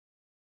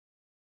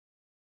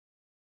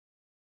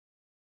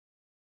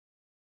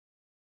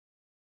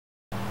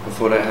I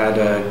thought it had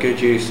a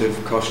good use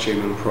of costume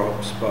and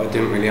props, but I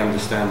didn't really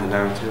understand the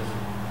narrative.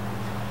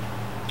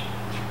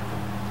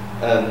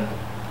 I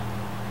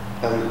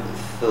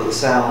thought the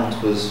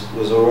sound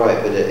was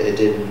alright, but it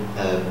didn't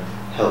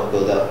help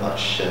build up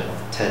much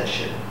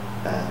tension,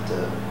 and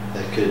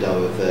they could have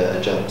done with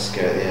a jump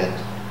scare at the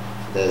end.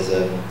 There's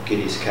good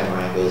use of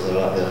camera angles. I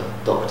like the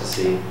doctor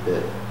scene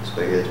bit, it's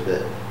quite good,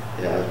 but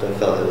yeah, I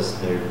felt there was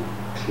no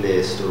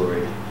clear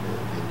story.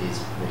 It needs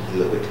to make it a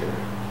little bit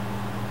clearer.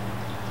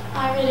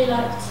 I really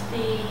liked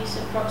the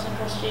use of props and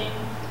costume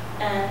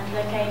and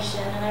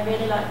location, and I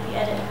really liked the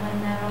edit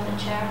when they're on the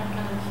chair and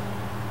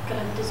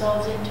kind of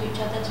dissolves into each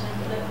other to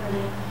make it look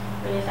really,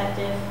 really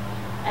effective.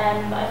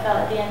 But I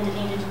felt at the end it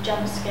needed a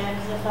jump scare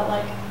because I felt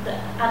like the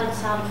added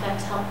sound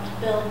effects helped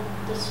build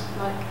this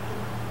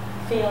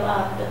feel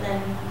up, but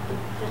then the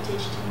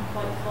footage didn't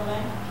quite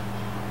follow.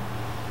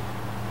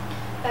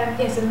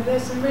 Yes, and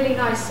there's some really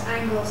nice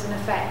angles and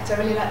effects. I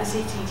really like the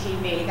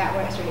CCTV, that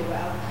works really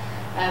well.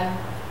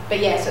 But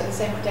yeah, so the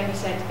same what Demi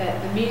said,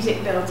 that the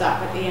music builds up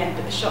at the end,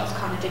 but the shots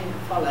kind of didn't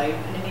follow,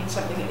 and it needs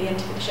something at the end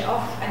to finish it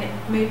off, and it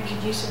maybe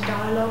could use some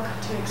dialogue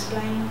to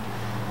explain.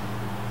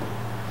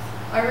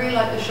 I really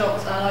like the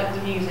shots and I like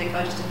the music,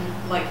 I just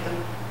didn't like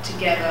them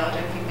together. I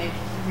don't think they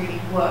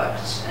really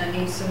worked, and it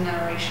needs some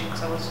narration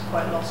because I was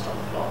quite lost on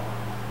the plot.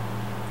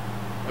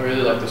 I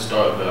really liked the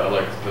start of it. I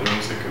liked the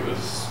music, it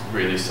was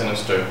really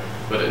sinister,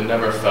 but it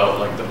never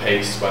felt like the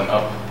pace went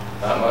up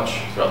that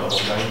much throughout the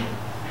whole thing.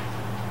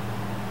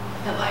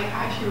 It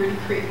actually really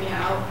creeped me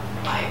out,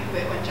 the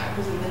bit when Jack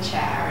was in the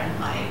chair and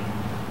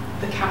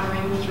the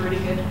cameraing was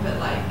really good, but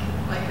like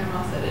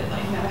Grandma said, it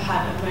never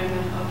had a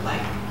moment of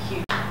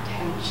huge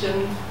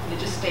tension, and it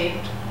just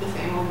stayed the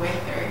same all the way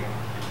through.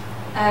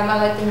 I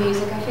like the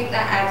music. I think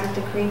that added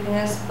the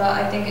creepiness, but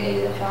I think it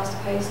needed a faster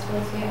pace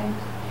towards the end.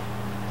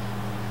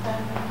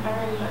 I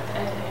really liked the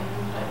editing,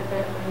 the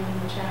bit when he was in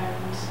the chair,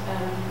 and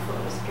thought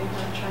it was good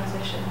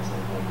transitions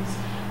and things.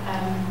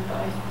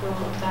 But I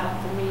thought that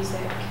the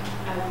music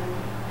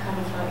kind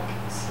of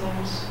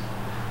slowed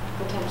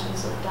the tension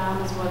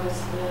down, as well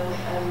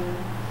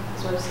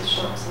as the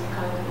shots, and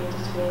kind of needed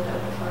to be a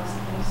little bit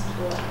faster paced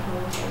for that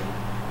whole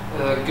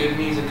thing. Good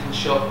music and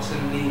shots,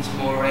 and needs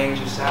more range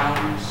of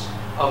sounds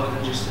other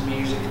than just the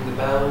music and the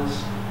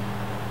bells.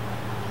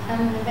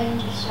 The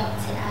range of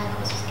shots and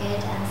angles was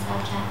good, and the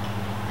soundtrack,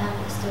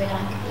 the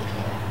storyline could be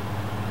clearer.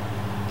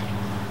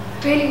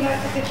 I really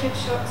liked the different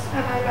shots,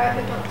 and I liked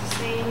the doctor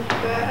scene,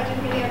 but I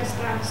didn't really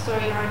understand the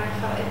storyline. I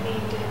felt it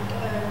needed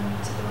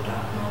to build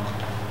up more.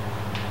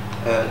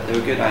 There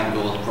were good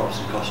angles, props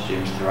and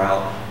costumes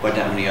throughout, but I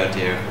didn't have any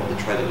idea of what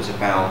the trailer was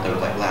about. There were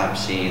lab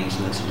scenes,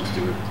 and then something to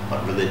do with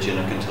religion.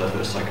 I couldn't tell if it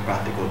was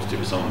psychopathic or to do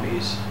with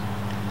zombies.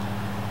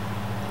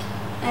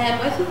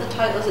 I thought the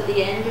titles at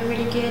the end were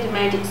really good and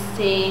made it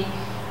seem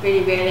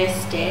really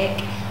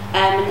realistic.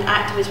 And the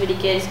acting was really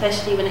good,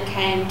 especially when it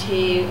came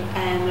to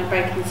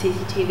breaking the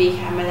CCTV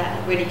camera. That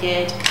looked really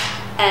good.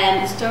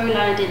 The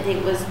storyline I didn't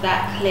think was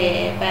that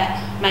clear, but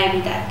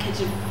maybe that could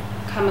have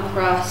come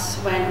across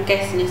when, I'm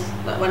guessing it's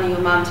one of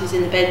your mums who's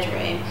in the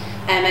bedroom,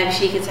 and maybe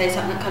she could say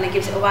something that kind of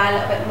gives it away a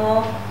little bit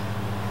more.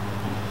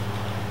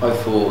 I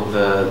thought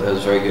there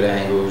was very good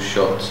angles,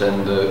 shots,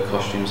 and the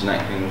costumes and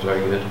acting was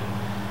very good.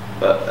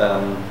 But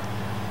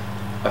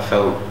I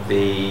felt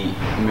the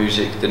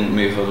music didn't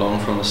move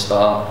along from the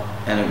start,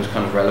 and it was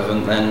kind of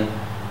relevant then,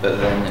 but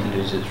then it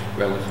loses its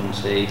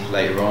relevancy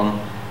later on.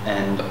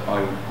 And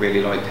I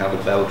really liked how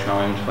the bell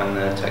chimed when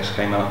the text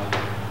came up,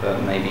 but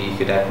maybe you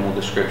could add more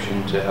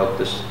description to help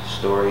this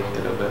story a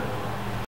little bit.